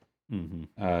sacrifice. Mm-hmm.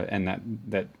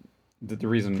 And the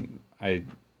reason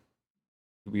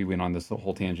we went on this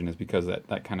whole tangent is because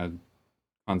that kind of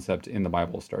concept in the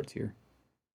Bible starts here.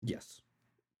 Yes.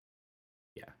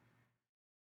 Yeah.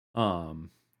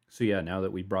 So yeah, now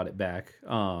that we brought it back,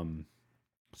 so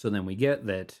then we get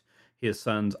that his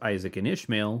sons Isaac and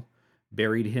Ishmael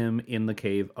buried him in the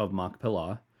cave of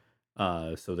Machpelah,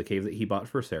 so the cave that he bought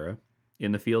for Sarah,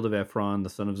 in the field of Ephron, the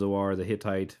son of Zoar the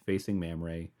Hittite, facing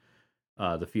Mamre,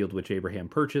 the field which Abraham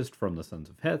purchased from the sons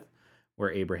of Heth,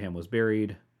 where Abraham was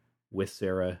buried with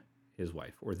Sarah, his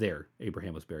wife, or there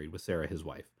Abraham was buried with Sarah, his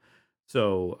wife.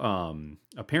 So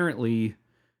apparently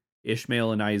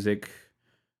Ishmael and Isaac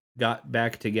got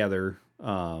back together.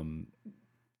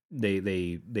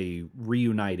 They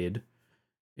reunited.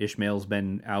 Ishmael's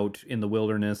been out in the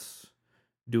wilderness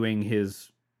doing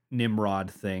his Nimrod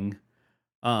thing,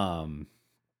 as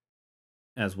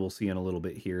we'll see in a little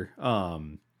bit here.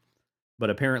 But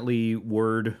apparently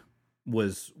word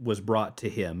was brought to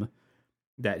him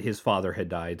that his father had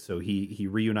died, so he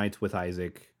reunites with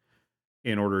Isaac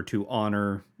in order to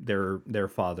honor their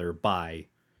father by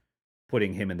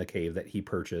putting him in the cave that he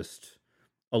purchased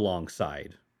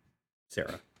alongside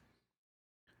Sarah.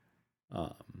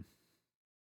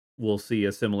 We'll see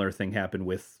a similar thing happen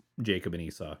with Jacob and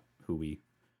Esau, who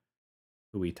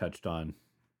we touched on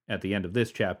at the end of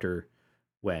this chapter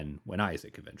when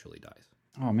Isaac eventually dies.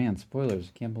 Oh man,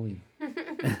 spoilers! Can't believe.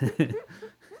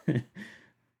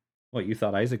 What, you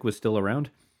thought Isaac was still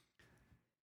around?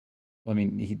 Well, I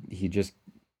mean, he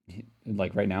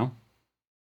like right now.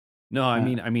 No, I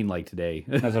mean like today.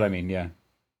 That's what I mean. Yeah.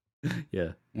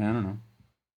 Yeah. Yeah, I don't know.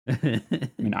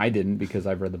 I mean, I didn't because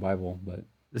I've read the Bible, but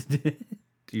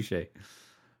Touche.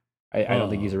 I don't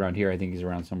think he's around here. I think he's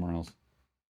around somewhere else.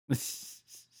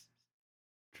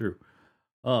 True.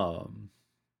 But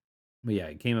yeah,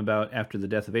 it came about after the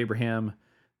death of Abraham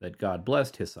that God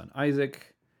blessed his son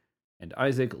Isaac, and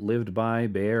Isaac lived by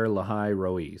Beer Lahai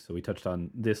Roi. So we touched on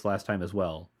this last time as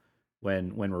well,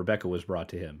 when Rebekah was brought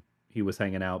to him. He was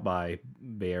hanging out by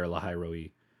Beer Lahai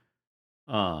Roi.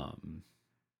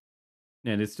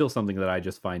 And it's still something that I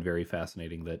just find very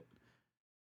fascinating, that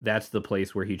that's the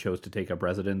place where he chose to take up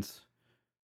residence,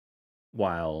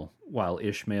 while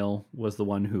Ishmael was the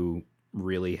one who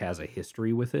really has a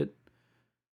history with it.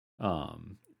 Well,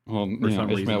 For some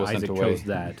reason, Ishmael was Isaac sent away. chose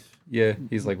that. Yeah,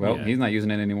 he's like, well, Yeah. he's not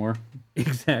using it anymore.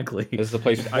 Exactly. This is a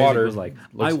place with Isaac water. was like,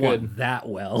 Looks I want good. that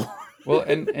well. Well,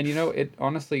 and it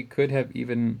honestly could have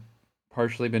even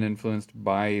partially been influenced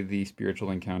by the spiritual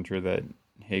encounter that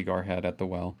Hagar had at the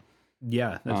well.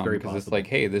 Yeah, that's very because possible. it's like,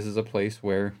 hey, this is a place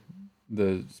where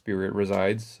the spirit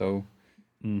resides. So,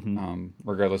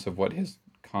 regardless of what his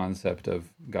concept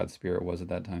of God's spirit was at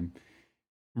that time,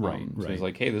 Right. So he's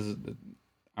like, hey,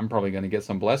 I'm probably going to get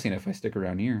some blessing if I stick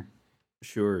around here.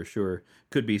 Sure.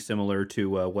 Could be similar to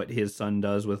what his son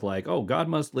does with, like, oh, God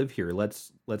must live here.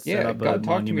 Let's set up God a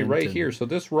talked to me monument right and- here. So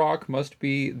this rock must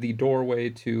be the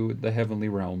doorway to the heavenly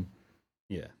realm.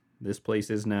 Yeah, this place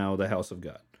is now the house of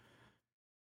God.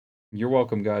 You're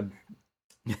welcome, God.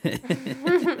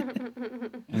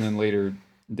 And then later,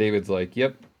 David's like,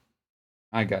 yep,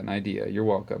 I got an idea. You're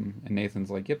welcome. And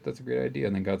Nathan's like, yep, that's a great idea.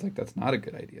 And then God's like, that's not a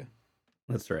good idea.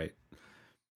 That's right.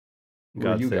 Who are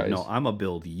God you said, guys? no, I'm going to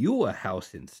build you a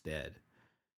house instead.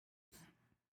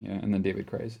 Yeah, and then David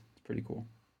cries. It's pretty cool.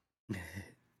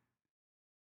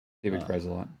 David cries a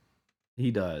lot.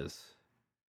 He does.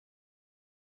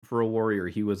 for a warrior,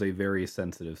 he was a very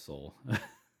sensitive soul.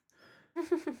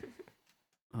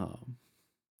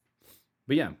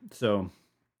 But yeah, so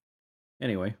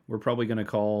anyway, we're probably gonna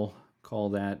call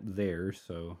that there.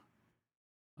 So,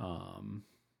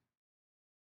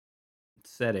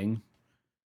 setting.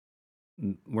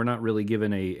 We're not really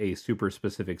given a super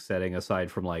specific setting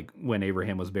aside from like when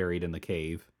Abraham was buried in the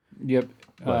cave. Yep.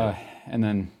 But- And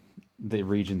then the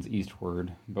regions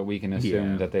eastward, but we can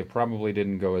assume Yeah. that they probably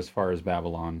didn't go as far as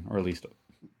Babylon, or at least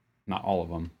not all of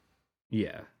them,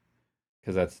 Yeah.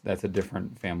 because that's a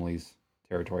different family's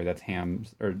territory. That's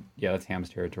that's Ham's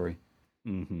territory.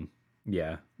 Mm-hmm.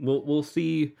 Yeah. We'll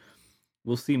see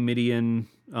Midian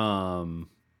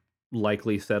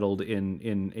likely settled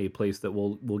in a place that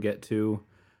we'll get to.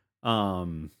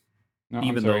 No,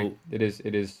 Even I'm sorry. though-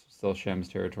 it is still Shem's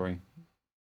territory.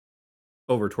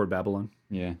 Over toward Babylon.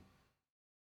 Yeah.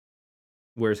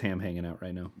 Where's Ham hanging out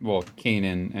right now? Well,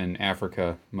 Canaan and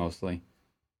Africa mostly.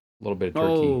 A little bit of Turkey.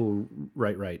 Oh,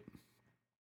 right.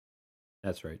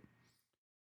 That's right.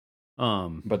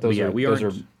 But those yeah,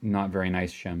 are not very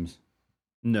nice Shems.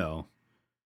 No.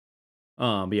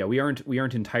 But yeah, we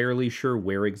aren't entirely sure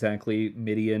where exactly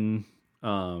Midian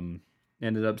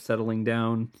ended up settling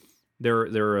down. There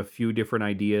are a few different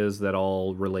ideas that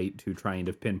all relate to trying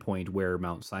to pinpoint where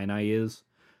Mount Sinai is.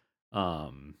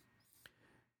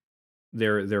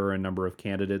 There are a number of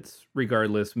candidates.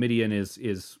 Regardless, Midian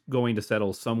is going to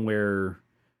settle somewhere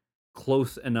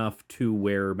close enough to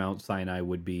where Mount Sinai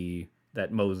would be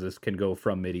that Moses can go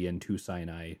from Midian to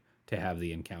Sinai to have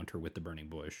the encounter with the burning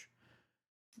bush.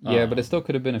 Yeah, but it still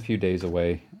could have been a few days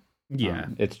away. Yeah,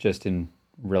 It's just in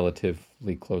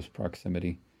relatively close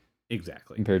proximity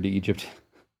exactly. compared to Egypt.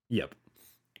 Yep.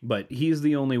 But he's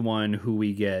the only one who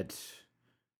we get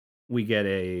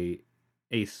a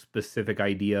specific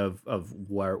idea of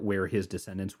where his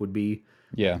descendants would be.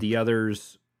 Yeah. The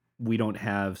others, we don't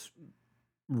have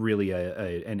really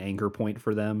an anchor point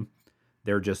for them.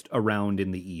 They're just around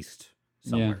in the east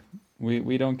somewhere. Yeah.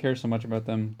 We don't care so much about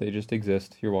them. They just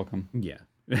exist. You're welcome. Yeah,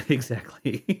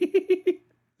 exactly.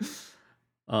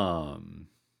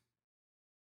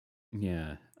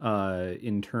 Yeah.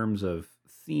 In terms of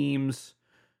themes,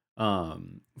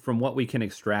 from what we can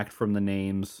extract from the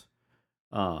names,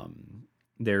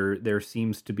 there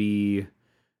seems to be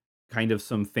kind of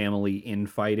some family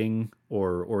infighting,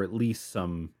 or at least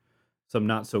some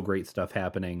not so great stuff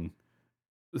happening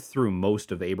through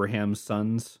most of Abraham's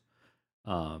sons.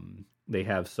 They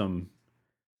have some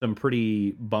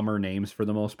pretty bummer names for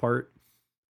the most part.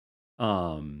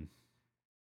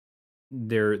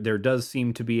 There does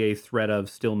seem to be a thread of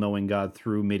still knowing God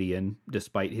through Midian,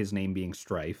 despite his name being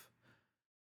Strife.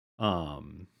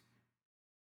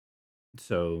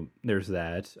 So there's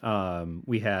that.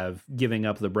 We have giving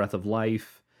up the breath of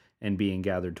life and being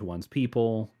gathered to one's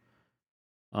people.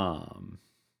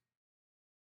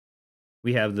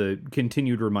 We have the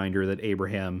continued reminder that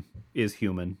Abraham is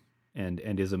human and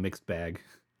is a mixed bag.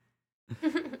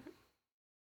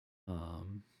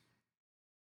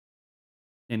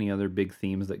 Any other big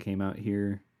themes that came out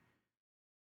here?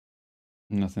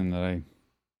 Nothing that I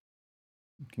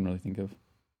can really think of.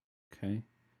 Okay.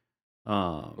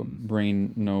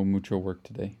 Brain, no mucho work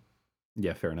today.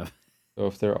 Yeah, fair enough. So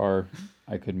if there are,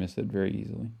 I could miss it very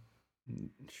easily.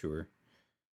 Sure.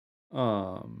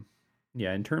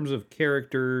 Yeah, in terms of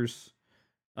characters,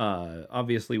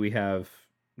 obviously we have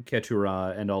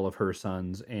Keturah and all of her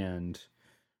sons, and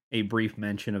a brief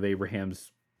mention of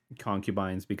Abraham's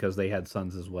concubines because they had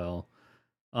sons as well.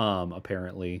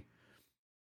 Apparently.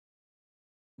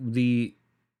 The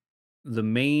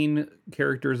main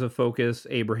characters of focus,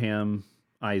 Abraham,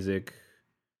 Isaac,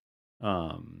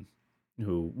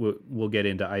 who we'll get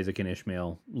into Isaac and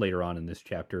Ishmael later on in this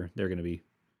chapter. They're going to be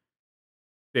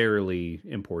fairly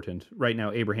important. Right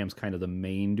now, Abraham's kind of the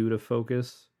main dude of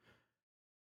focus.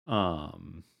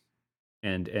 And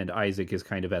Isaac is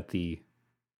kind of at the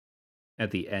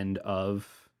end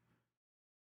of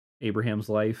Abraham's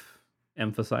life,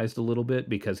 emphasized a little bit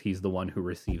because he's the one who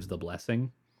receives the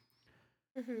blessing.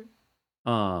 Mm-hmm.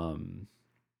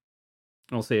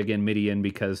 I'll say again Midian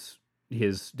because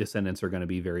his descendants are going to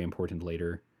be very important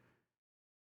later.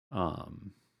 But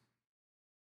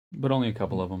only a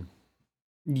couple of them.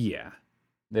 Yeah,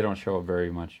 They don't show up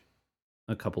very much.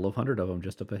 a couple of hundred of them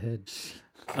just up ahead.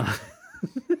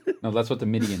 No, that's what the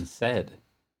Midian said.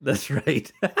 That's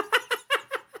right. A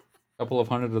couple of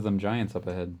hundred of them giants up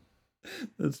ahead.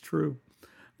 That's true.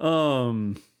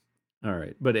 All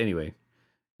right, but anyway,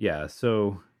 yeah.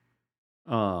 So,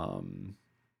 then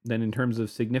in terms of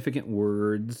significant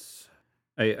words,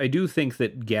 I do think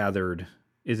that gathered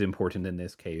important in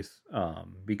this case,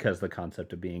 because the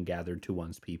concept of being gathered to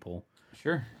one's people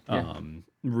Sure. Yeah.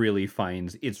 really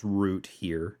finds its root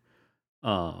here.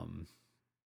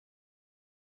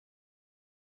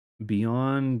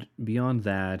 Beyond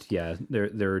that, yeah,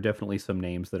 there are definitely some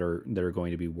names that are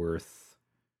going to be worth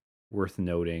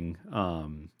noting.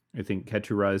 I think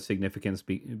Keturah is significant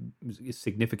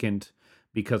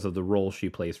because of the role she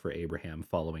plays for Abraham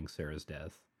following Sarah's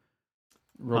death.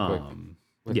 Real quick,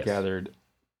 with yes. gathered,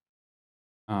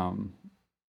 I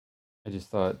just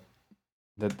thought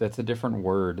that's a different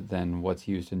word than what's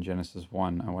used in Genesis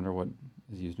 1. I wonder what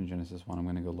is used in Genesis 1. I'm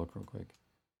going to go look real quick.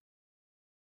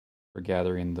 For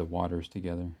gathering the waters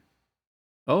together.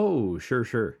 Oh,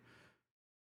 sure.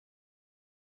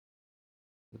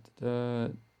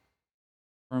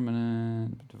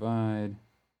 Permanent, divide.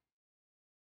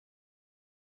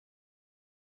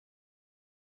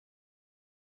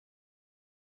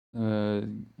 Let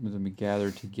me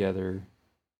gather together.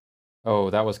 Oh,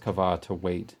 that was kava, to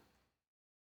wait.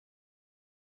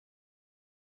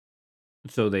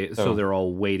 So they're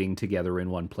all waiting together in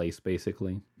one place,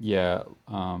 basically. Yeah.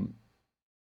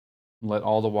 Let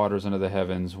all the waters under the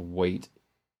heavens wait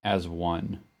as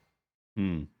one.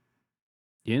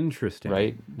 Interesting.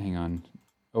 Right? Hang on.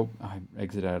 Oh, I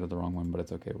exited out of the wrong one, but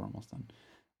it's okay. We're almost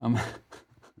done.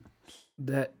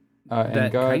 That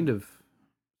and God, kind of.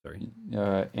 Sorry.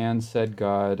 And said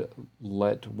God,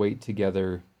 let wait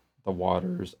together the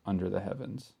waters under the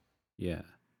heavens. Yeah.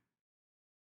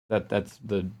 That's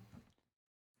the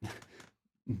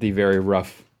very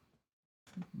rough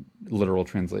literal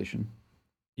translation.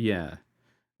 Yeah.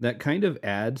 That kind of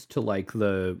adds to like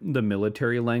the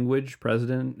military language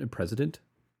present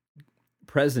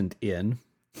in.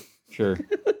 Sure.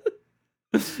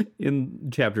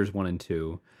 In chapters 1 and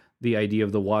 2, the idea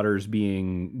of the waters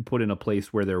being put in a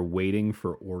place where they're waiting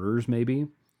for orders, maybe.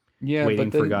 Yeah, waiting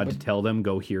for God to tell them,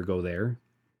 go here, go there.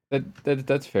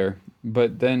 That's fair.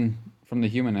 But then from the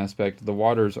human aspect, the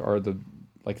waters are the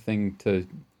thing to,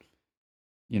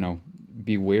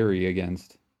 be wary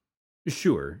against.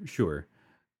 Sure.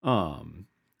 I'm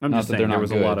not just that saying they're not there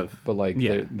was good, a lot of, but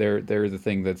they're the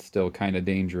thing that's still kind of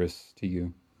dangerous to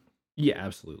you. Yeah,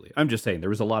 absolutely. I'm just saying there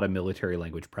was a lot of military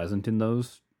language present in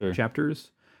those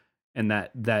chapters, and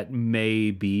that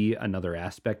may be another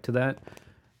aspect to that.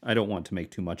 I don't want to make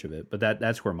too much of it, but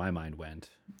that's where my mind went.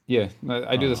 Yeah,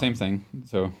 I do the same thing.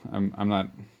 So I'm not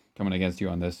coming against you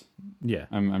on this. Yeah,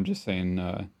 I'm just saying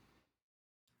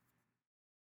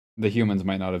the humans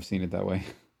might not have seen it that way.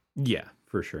 Yeah,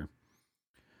 for sure.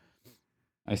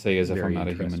 I say as if Very I'm not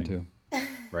a human too.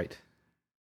 Right.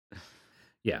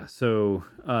 Yeah, so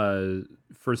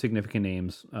for significant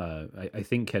names, I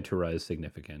think Keturah is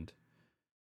significant.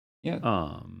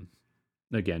 Yeah.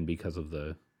 Again, because of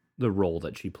the role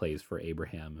that she plays for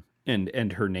Abraham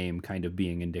and her name kind of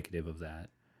being indicative of that.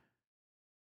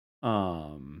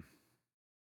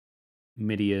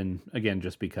 Midian, again,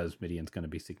 just because Midian's going to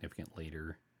be significant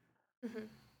later.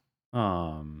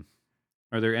 Mm-hmm.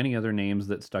 Are there any other names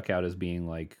that stuck out as being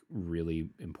like really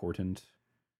important?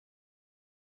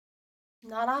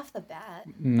 Not off the bat.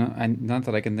 No, not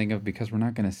that I can think of, because we're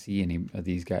not going to see any of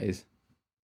these guys.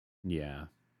 Yeah.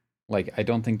 I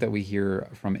don't think that we hear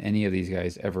from any of these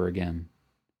guys ever again.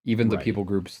 Even the people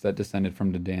groups that descended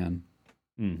from Dedan.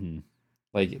 Mm-hmm.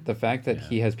 The fact that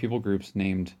he has people groups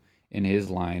named in his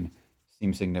line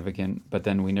seems significant, but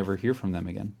then we never hear from them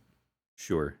again.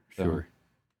 Sure.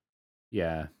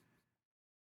 Yeah.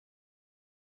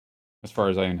 As far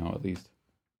as I know, at least.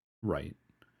 Right.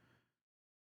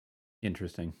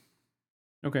 Interesting.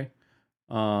 Okay.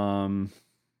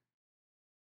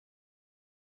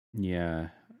 Yeah.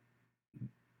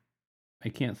 I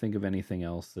can't think of anything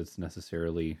else that's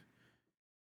necessarily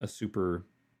a super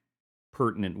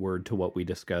pertinent word to what we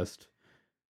discussed.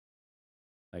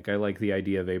 I like the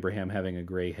idea of Abraham having a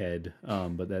gray head,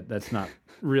 but that's not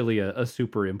really a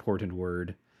super important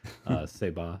word.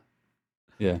 Seba.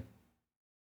 Yeah.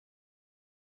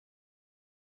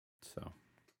 So.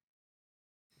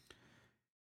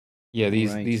 Yeah,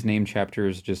 these name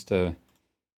chapters just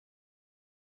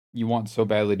you want so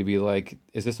badly to be like,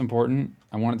 is this important?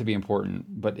 I want it to be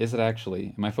important, but is it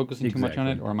actually? Am I focusing too much on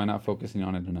it, or am I not focusing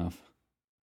on it enough?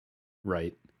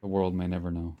 Right. The world may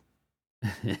never know.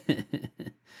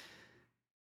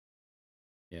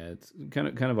 Yeah, it's kind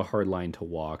of a hard line to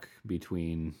walk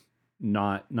between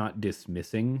not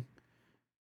dismissing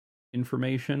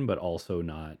information, but also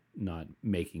not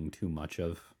making too much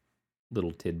of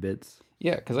little tidbits.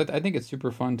 Yeah, because I think it's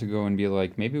super fun to go and be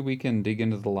like, maybe we can dig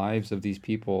into the lives of these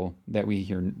people that we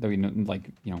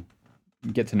know,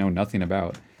 get to know nothing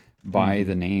about by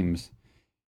the names,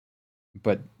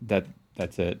 but that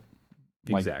That's it.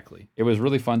 Like, Exactly. it was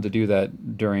really fun to do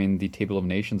that during the Table of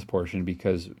Nations portion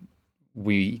because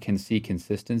we can see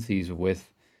consistencies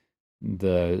with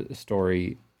the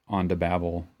story on to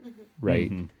Babel,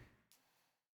 right? Mhm.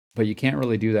 But you can't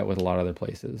really do that with a lot of other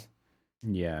places.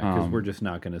 Yeah, because we're just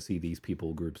not going to see these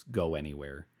people groups go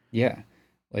anywhere. Yeah,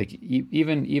 like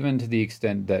even to the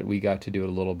extent that we got to do it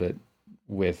a little bit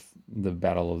with the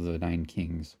Battle of the Nine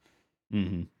Kings,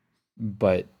 Mm-hmm.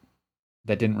 but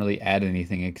that didn't really add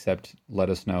anything except let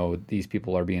us know these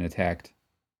people are being attacked.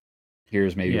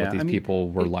 Here's maybe what these people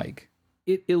were like.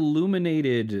 It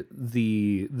illuminated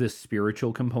the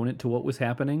spiritual component to what was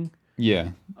happening.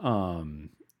 Yeah.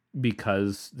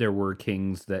 Because there were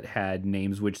kings that had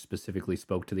names which specifically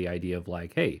spoke to the idea of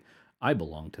like, hey, I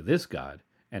belong to this god,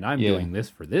 and I'm doing this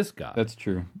for this god. That's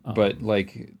true. But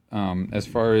like, as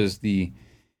far as we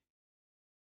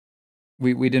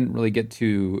didn't really get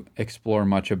to explore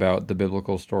much about the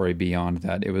biblical story beyond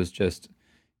that. It was just,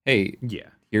 hey,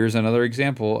 here's another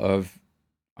example of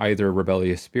either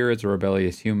rebellious spirits or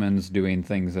rebellious humans doing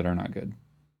things that are not good.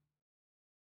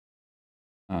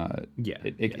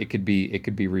 It could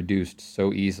be reduced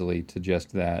so easily to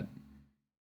just that.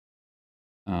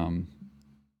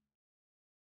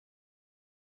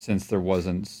 Since there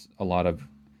wasn't a lot of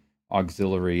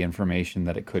auxiliary information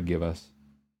that it could give us.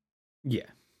 Yeah.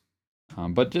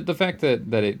 But the fact that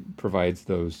it provides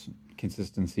those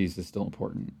consistencies is still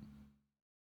important.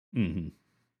 Mm-hmm.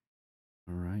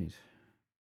 All right.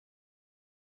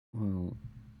 Well,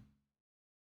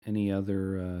 any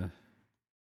other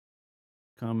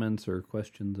comments or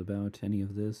questions about any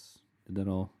of this? Did that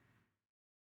all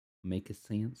make a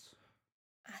sense?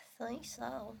 I think so.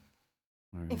 All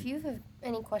right. If you have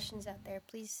any questions out there,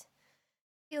 please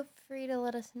feel free to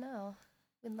let us know.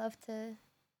 We'd love to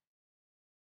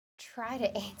try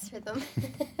to answer them.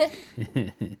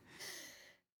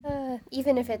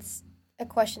 Even if it's a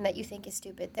question that you think is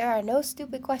stupid. There are no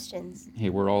stupid questions. Hey,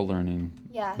 we're all learning.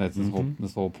 Yeah. That's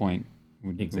this whole point. We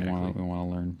want to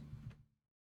learn.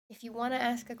 If you want to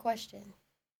ask a question,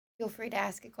 feel free to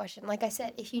ask a question. Like I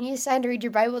said, if you need a sign to read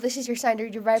your Bible, this is your sign to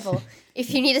read your Bible.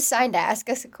 If you need a sign to ask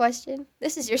us a question,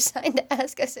 this is your sign to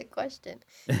ask us a question.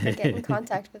 Or get in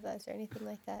contact with us or anything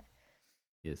like that.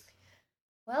 Yes.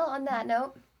 Well, on that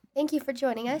note, thank you for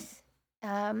joining us.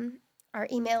 Our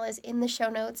email is in the show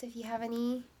notes if you have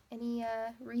any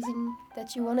reason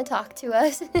that you want to talk to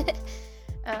us.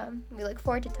 We look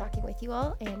forward to talking with you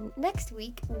all. And next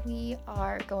week, we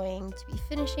are going to be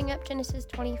finishing up Genesis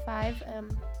 25.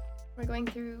 We're going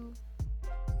through,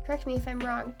 correct me if I'm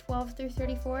wrong, 12 through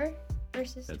 34,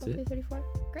 verses 12 through 34.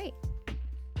 Great.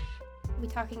 We'll be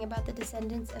talking about the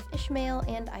descendants of Ishmael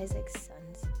and Isaac's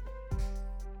sons.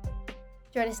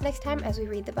 Join us next time as we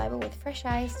read the Bible with fresh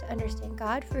eyes to understand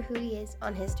God for who He is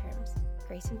on His terms.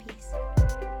 Grace and peace.